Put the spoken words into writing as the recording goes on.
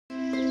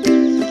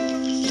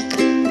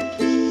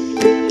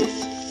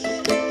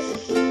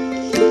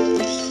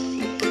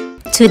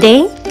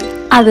Today,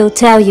 I will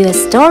tell you a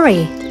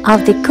story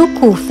of the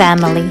cuckoo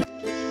family.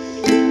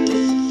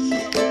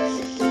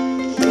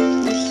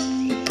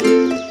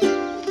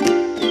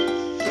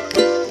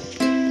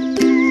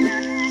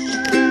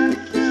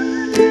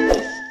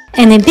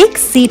 In the big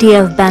city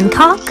of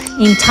Bangkok,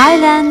 in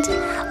Thailand,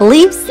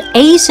 lives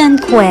Asian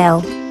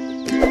Koel.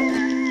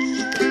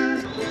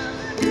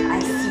 I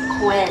see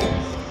Koel,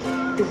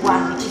 the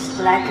one which is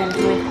black and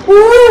red.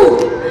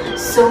 Ooh,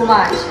 so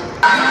much.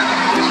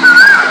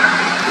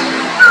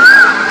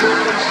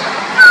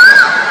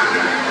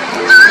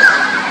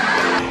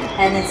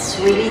 And it's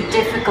really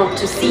difficult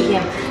to see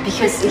him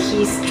because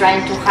he's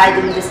trying to hide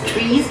in the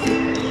trees,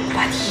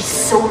 but he's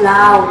so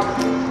loud.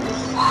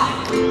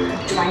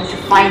 I'm trying to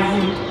find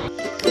him.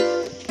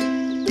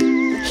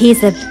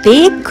 He's a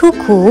big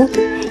cuckoo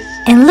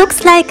and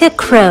looks like a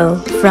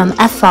crow from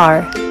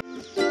afar.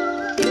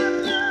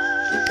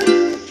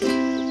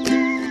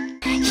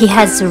 He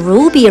has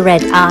ruby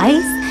red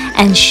eyes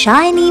and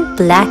shiny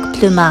black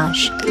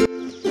plumage.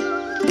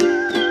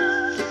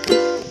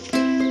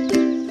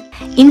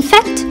 In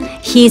fact,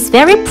 he is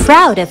very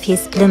proud of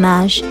his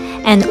plumage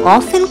and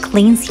often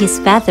cleans his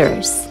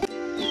feathers.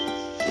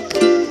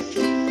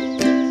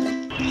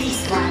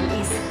 This one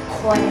is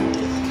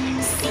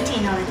Koel,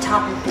 sitting on the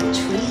top of the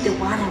tree, the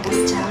one I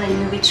was telling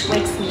you which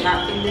wakes me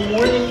up in the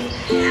morning.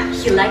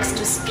 He likes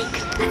to speak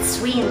at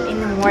 3 in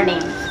the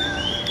morning.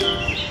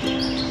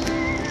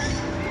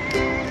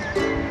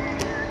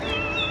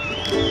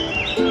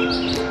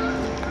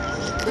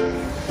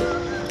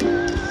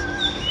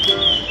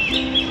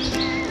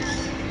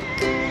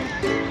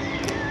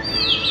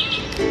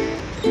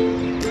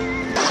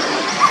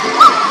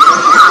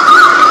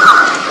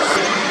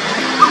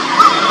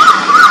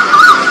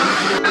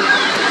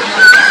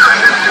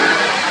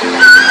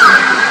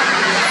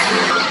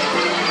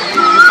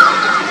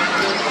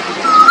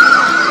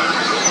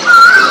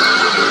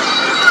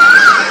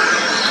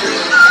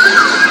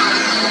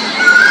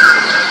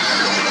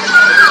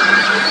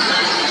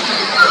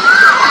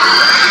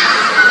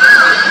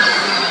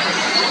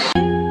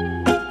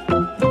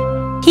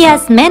 He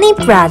has many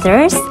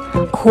brothers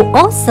who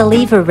also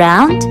live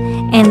around,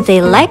 and they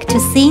like to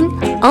sing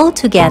all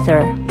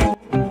together.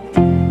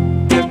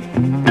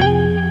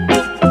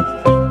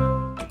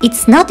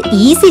 It's not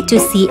easy to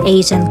see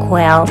Asian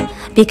Koel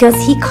because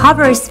he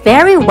covers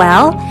very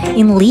well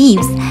in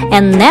leaves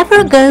and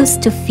never goes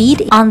to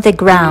feed on the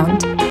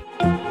ground.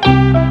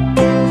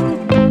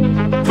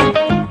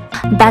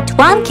 But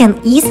one can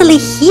easily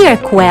hear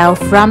Koel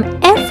from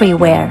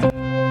everywhere.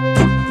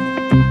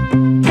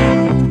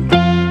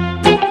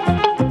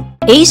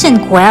 Asian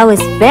Koel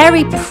is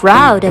very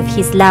proud of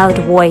his loud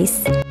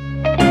voice.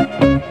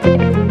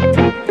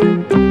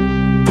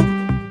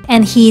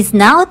 And he is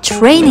now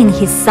training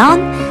his song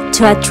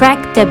to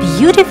attract the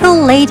beautiful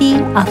lady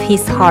of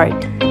his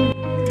heart.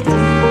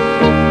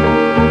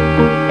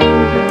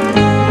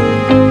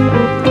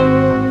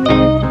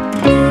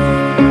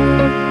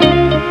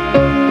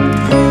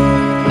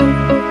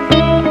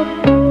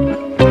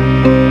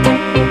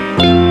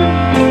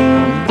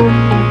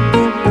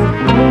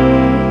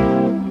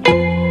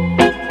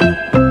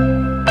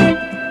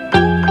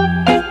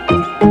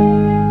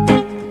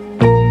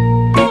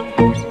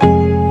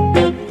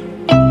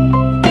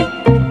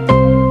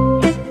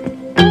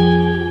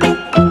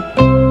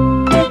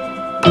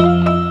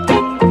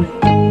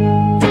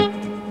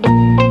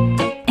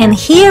 And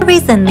here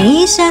is an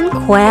Asian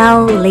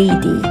Koel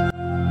lady.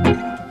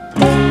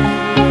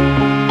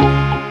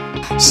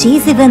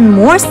 She's even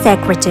more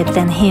secretive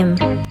than him.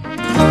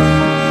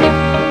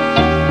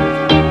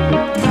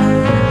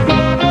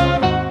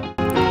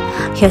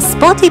 Her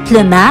spotty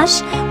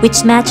plumage,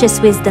 which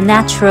matches with the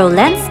natural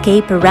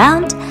landscape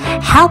around,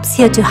 helps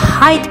her to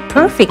hide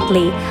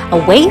perfectly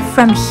away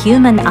from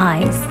human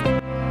eyes.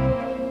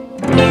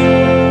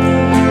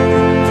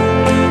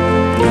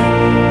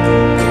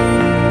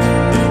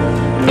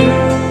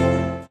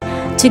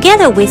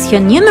 Together with her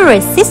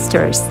numerous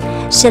sisters,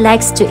 she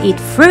likes to eat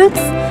fruits,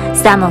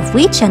 some of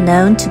which are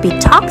known to be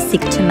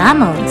toxic to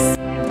mammals.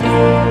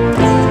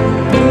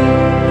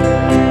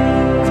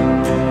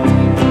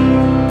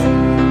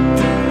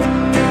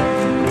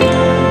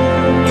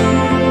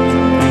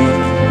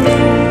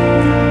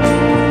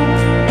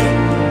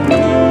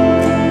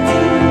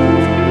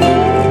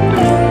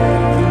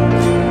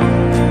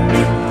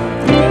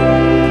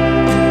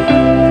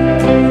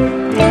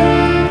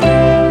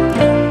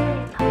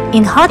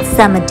 In hot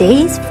summer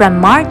days from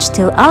March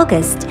till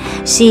August,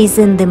 she is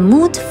in the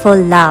mood for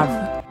love.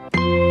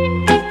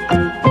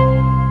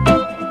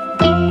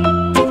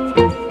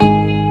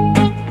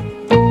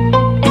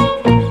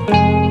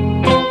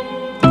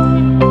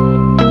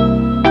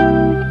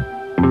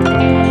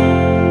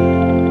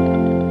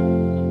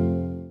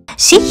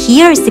 She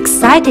hears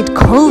excited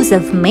calls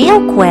of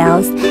male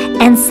Koels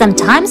and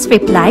sometimes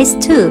replies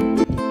too.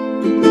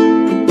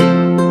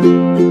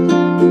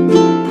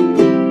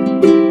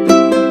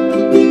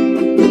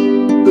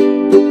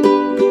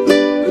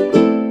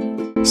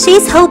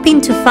 She's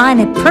hoping to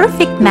find a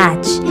perfect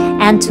match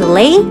and to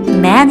lay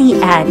many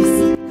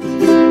eggs.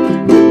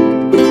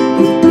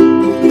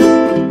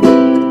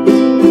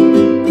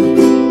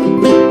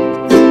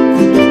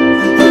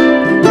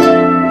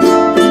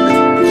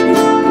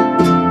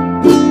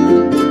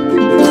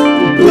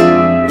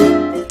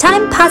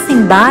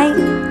 Passing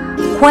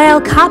by,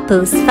 quail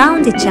couples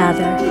found each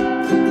other.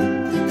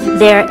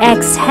 Their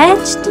eggs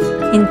hatched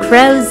in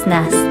crow's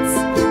nests.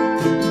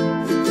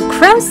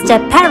 Crow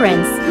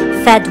step-parents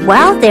fed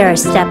well their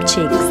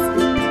step-chicks.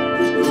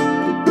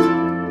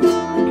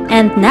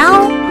 And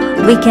now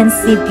we can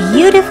see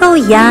beautiful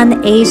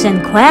young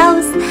Asian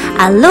quails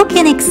are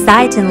looking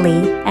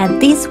excitedly at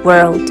this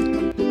world.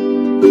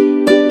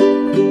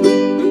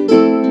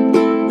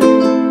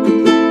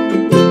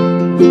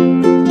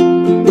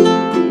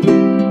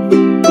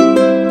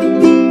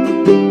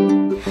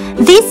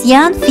 This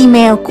young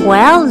female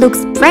quail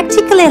looks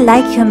practically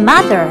like her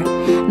mother,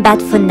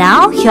 but for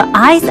now her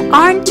eyes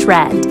aren't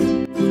red.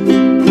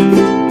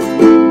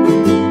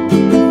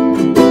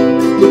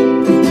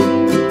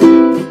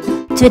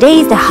 Today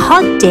is a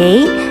hot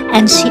day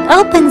and she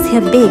opens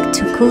her beak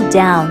to cool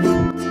down.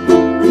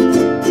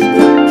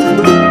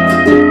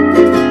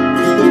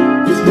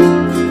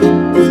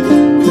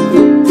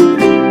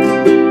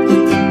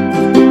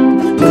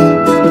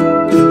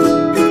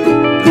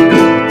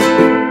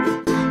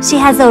 She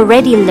has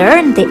already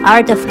learned the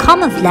art of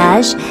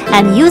camouflage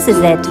and uses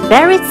it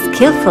very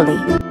skillfully.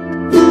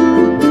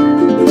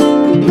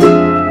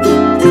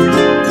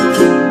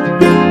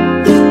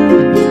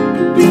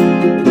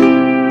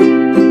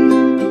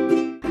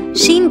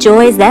 She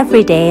enjoys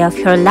every day of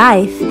her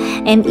life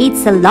and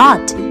eats a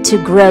lot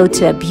to grow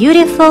to a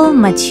beautiful,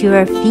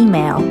 mature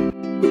female.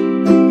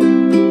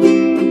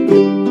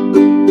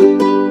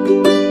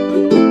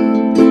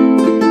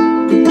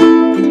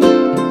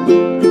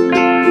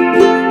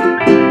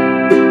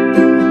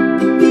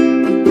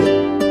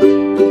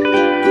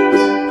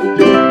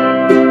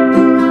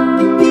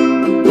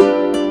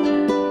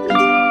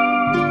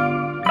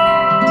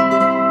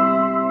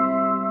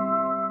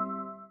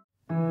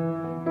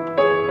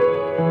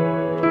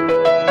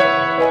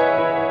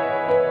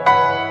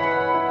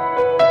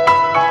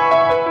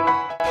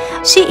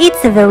 She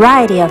eats a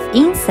variety of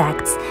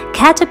insects,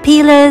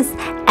 caterpillars,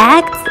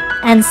 eggs,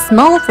 and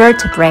small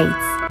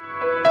vertebrates.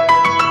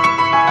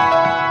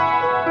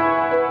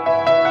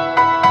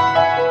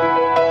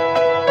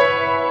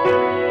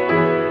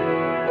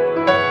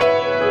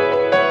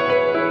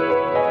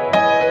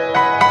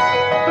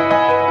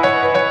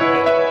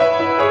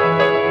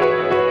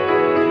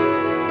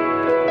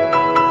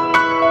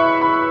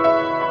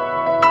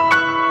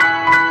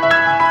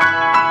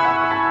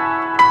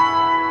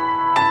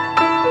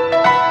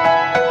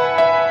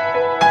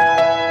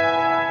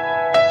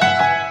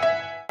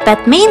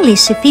 But mainly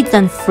she feeds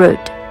on fruit.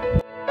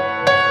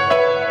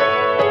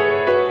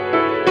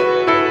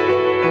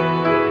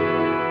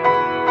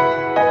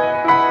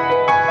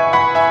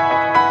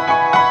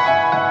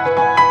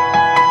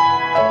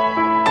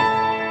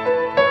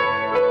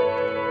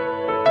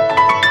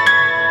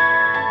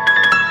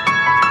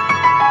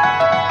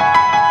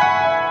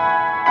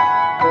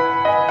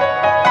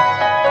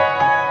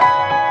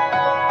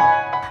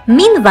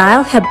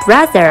 Meanwhile, her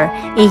brother,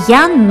 a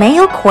young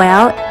male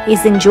quail,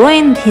 is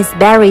enjoying his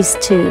berries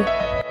too.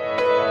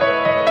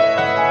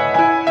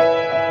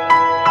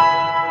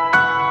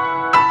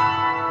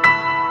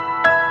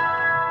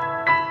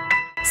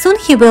 Soon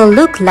he will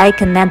look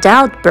like an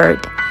adult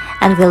bird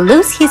and will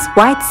lose his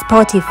white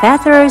spotty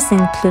feathers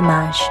and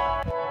plumage.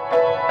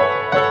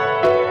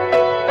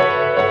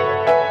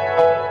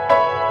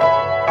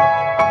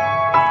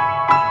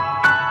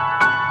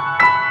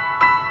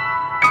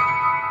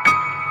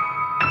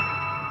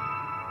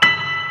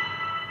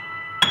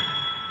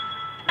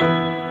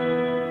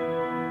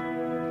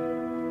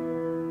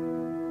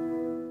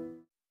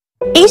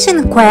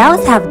 Asian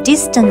quails have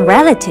distant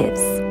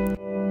relatives.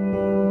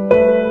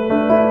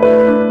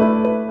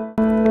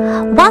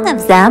 One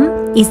of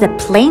them is a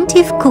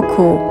plaintive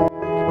cuckoo.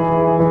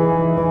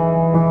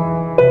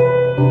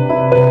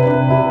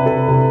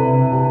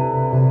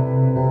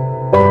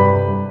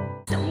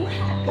 So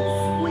happy,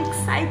 so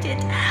excited.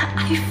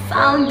 I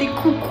found the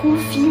cuckoo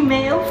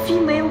female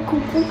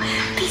cuckoo.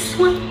 This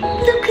one,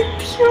 look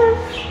at her.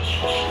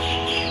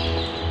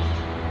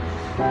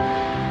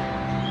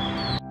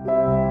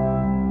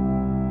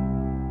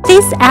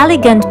 This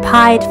elegant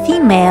pied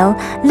female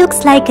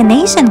looks like an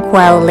Asian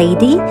quail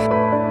lady,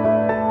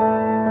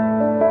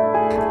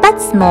 but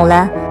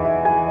smaller.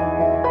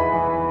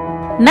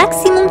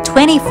 Maximum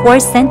 24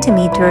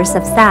 centimeters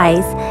of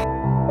size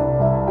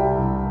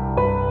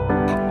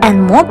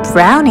and more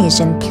brownish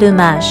in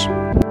plumage.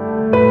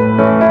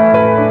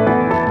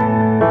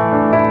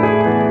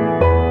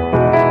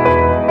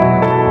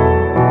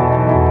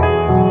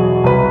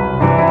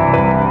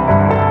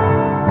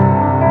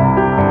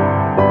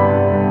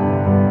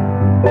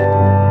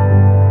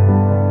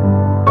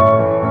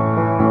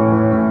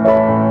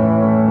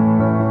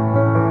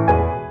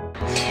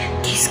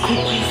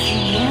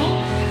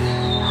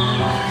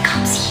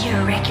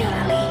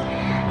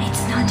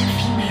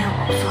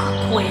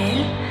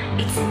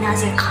 It's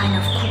another kind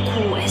of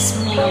cuckoo, a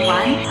smaller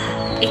one.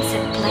 It's a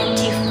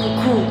plaintive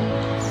cuckoo,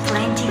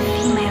 plaintive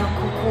female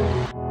cuckoo.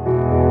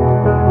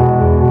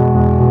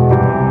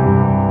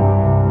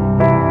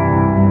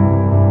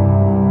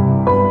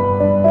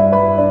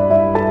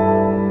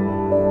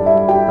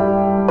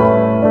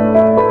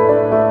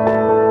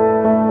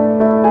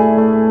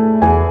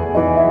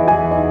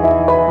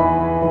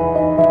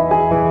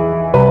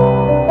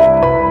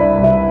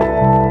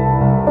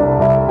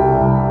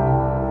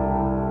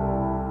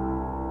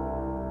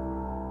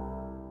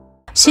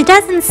 She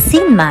doesn't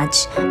sing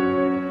much,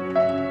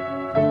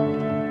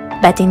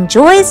 but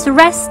enjoys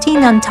resting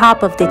on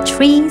top of the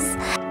trees,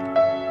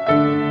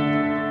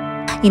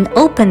 in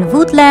open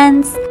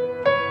woodlands,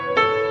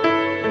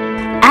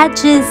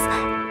 edges,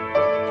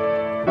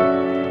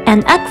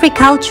 and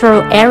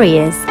agricultural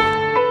areas,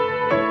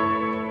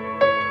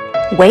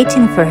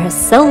 waiting for her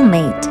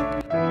soulmate.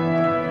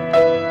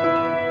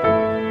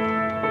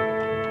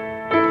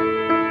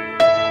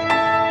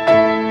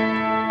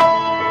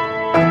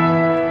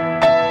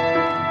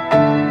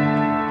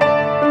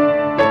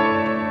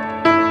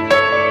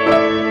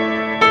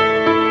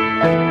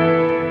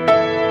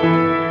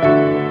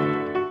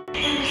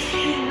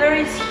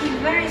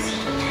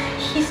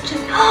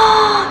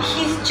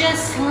 He's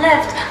just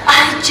left.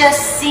 I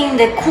just seen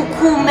the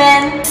cuckoo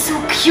man. So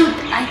cute.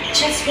 I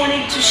just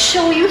wanted to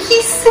show you.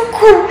 He's so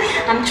cool.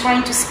 I'm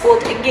trying to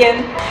spot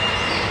again.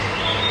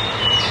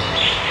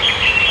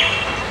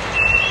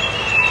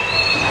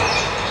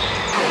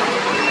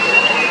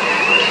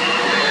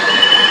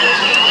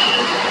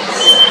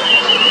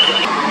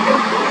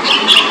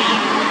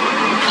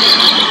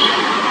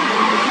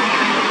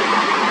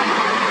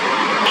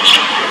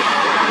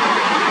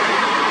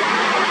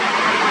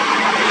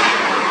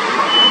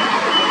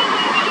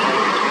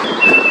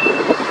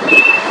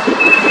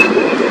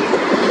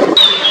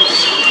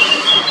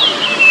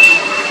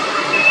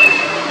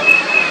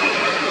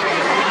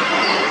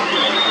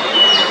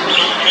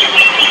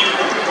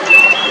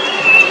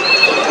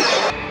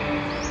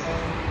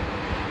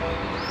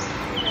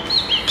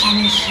 Can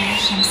you hear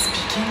him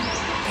speaking?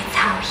 That's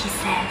how he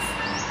says.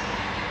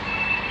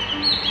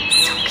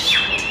 So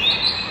cute.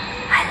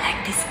 I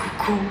like this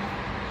cuckoo.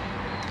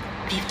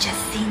 We've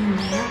just seen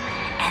male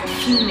and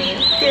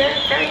female. They're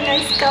a very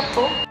nice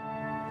couple.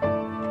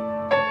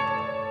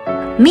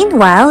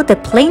 Meanwhile, the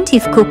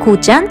plaintive cuckoo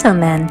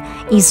gentleman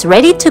is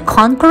ready to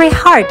conquer a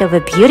heart of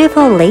a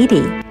beautiful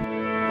lady.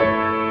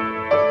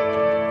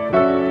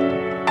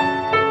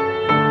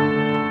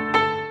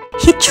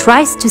 He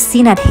tries to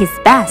sing at his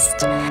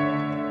best.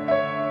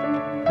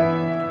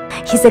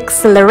 His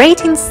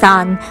accelerating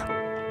song,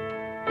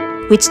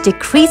 which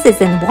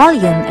decreases in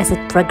volume as it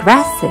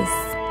progresses.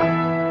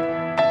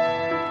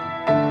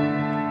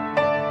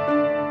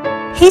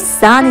 His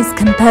song is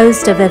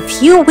composed of a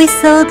few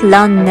whistled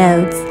long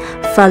notes,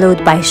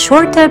 followed by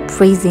shorter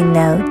breezy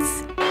notes.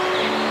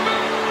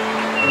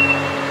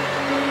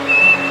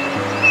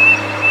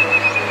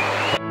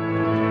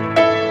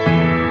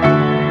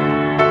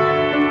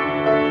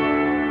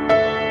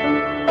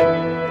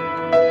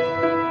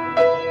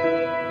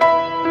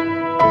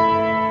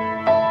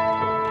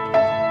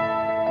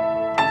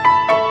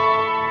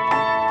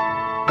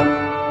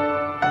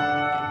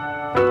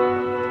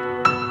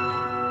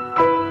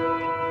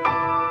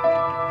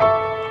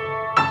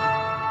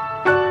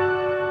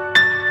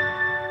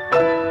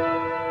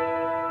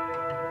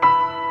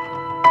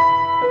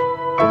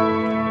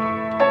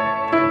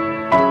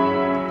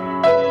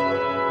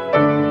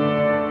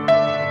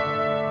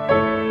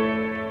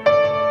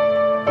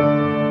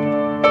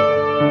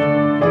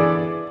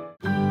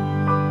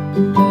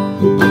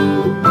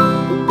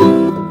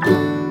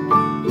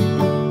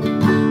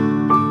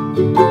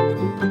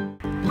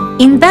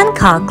 In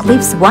Bangkok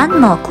lives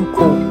one more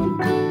cuckoo,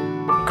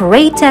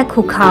 Greater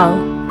Coucal,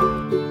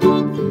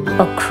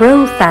 or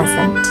crow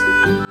pheasant.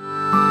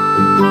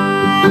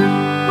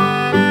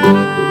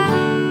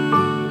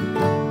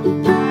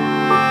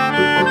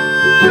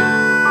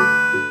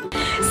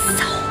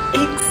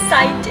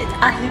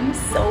 I am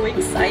so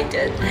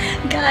excited.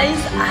 Guys,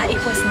 it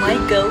was my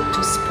goal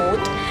to spot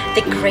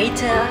the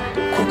Greater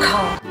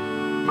Coucal.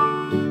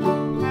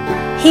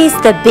 He is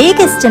the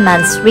biggest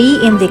among three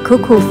in the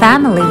cuckoo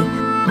family,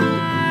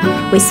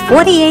 with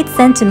 48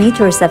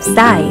 centimeters of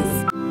size.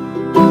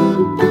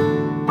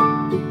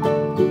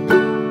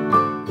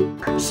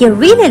 He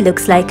really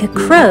looks like a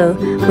crow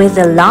with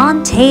a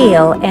long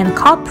tail and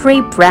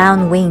coppery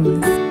brown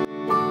wings.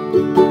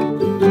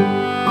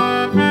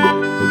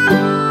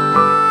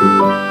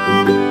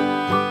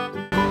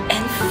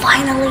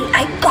 Finally,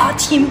 I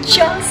got him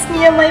just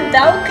near my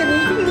balcony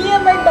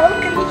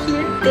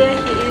here. There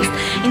he is.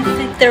 In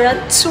fact, there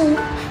are two.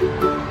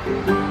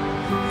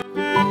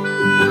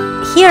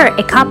 Here,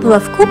 a couple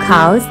of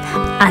Coucals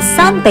are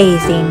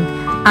sunbathing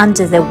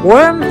under the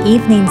warm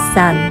evening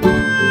sun.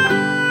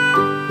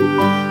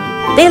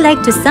 They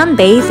like to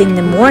sunbathe in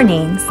the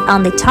mornings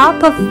on the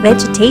top of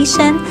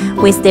vegetation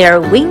with their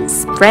wings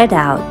spread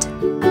out.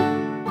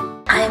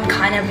 I'm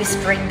kind of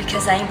whispering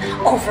because I'm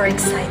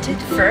overexcited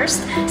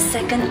first.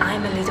 Second,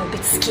 I'm a little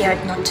bit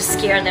scared not to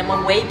scare them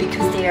away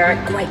because they are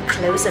quite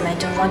close and I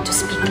don't want to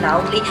speak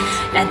loudly.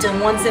 I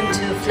don't want them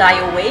to fly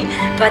away.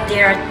 But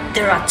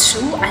there are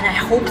two and I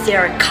hope they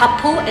are a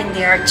couple and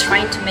they are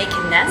trying to make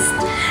a nest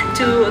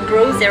to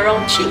grow their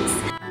own chicks.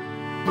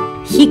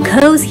 He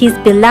calls his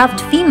beloved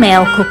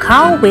female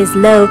Coucal with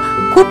low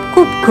coop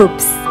coop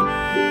coops.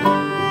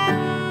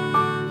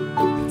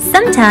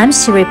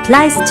 Sometimes she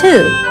replies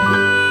too.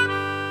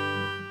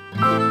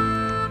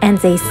 And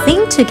they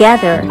sing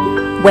together,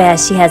 where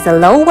she has a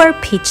lower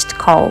pitched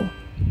call.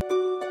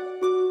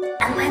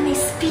 And when they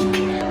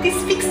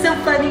speak so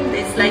funny.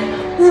 It's like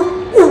ooh,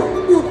 ooh,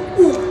 ooh,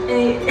 ooh.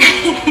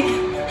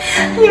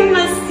 You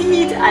must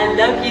see it. I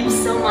love him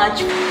so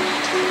much.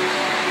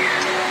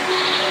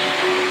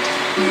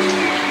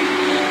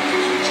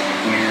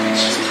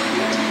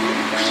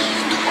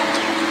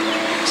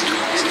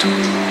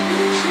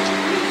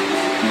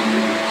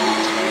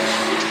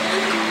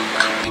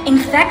 In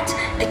fact,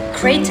 the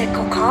crater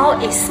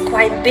Coucal is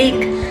quite big,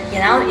 you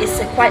know, it's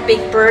a quite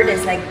big bird.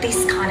 It's like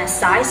this kind of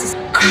size, it's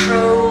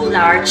crow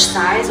large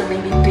size or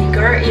maybe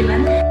bigger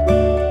even.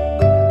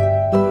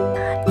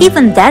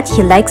 Even that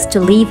he likes to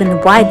live in a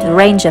wide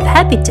range of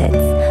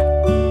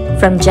habitats,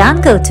 from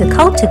jungle to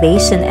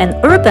cultivation and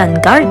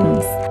urban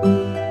gardens.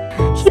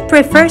 He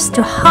prefers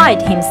to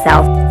hide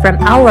himself from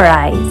our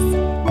eyes.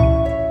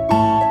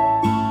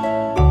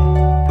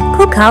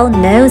 Coucal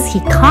knows he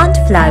can't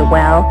fly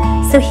well,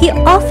 so he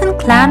often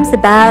climbs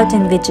about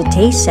in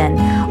vegetation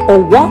or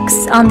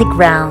walks on the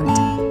ground.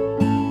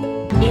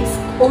 It's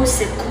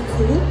also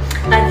cuckoo,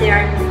 but they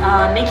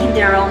are making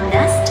their own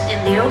nest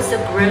and they also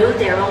grow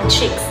their own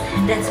chicks.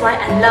 That's why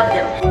I love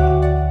them.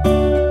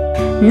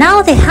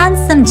 Now the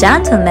handsome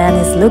gentleman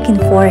is looking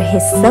for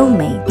his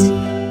soulmate.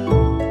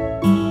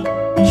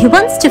 He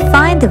wants to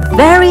find the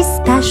very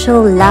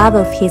special love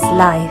of his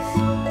life,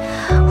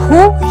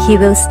 who he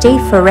will stay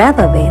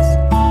forever with.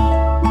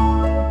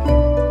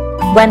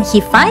 When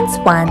he finds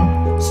one,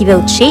 he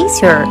will chase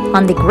her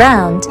on the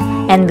ground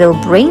and will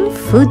bring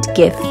food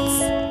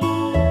gifts.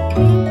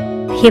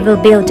 He will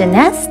build a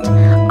nest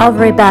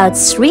over about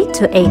 3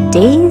 to 8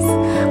 days,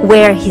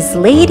 where his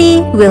lady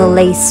will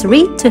lay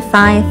 3 to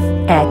 5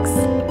 eggs.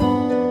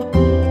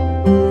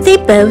 They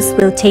both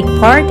will take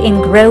part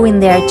in growing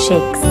their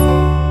chicks.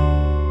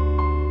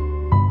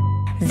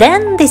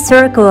 Then the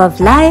circle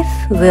of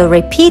life will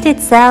repeat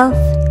itself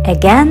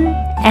again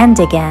and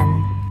again.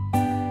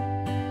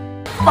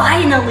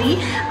 Finally,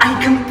 I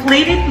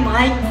completed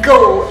my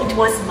goal. It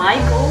was my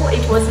goal,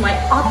 it was my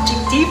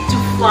objective to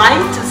fly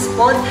to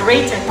spot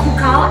crater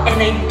Coucal,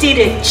 and I did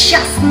it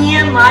just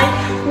near my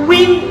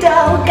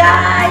window,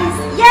 guys!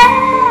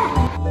 Yeah!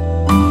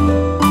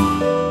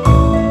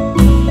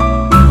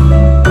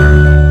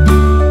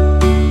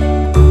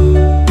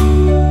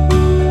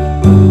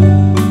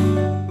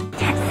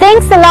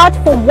 Thanks a lot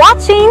for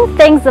watching,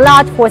 thanks a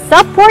lot for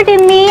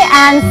supporting me,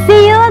 and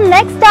see you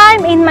next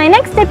time in my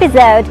next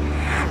episode.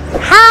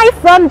 Hi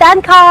from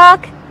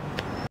Bangkok!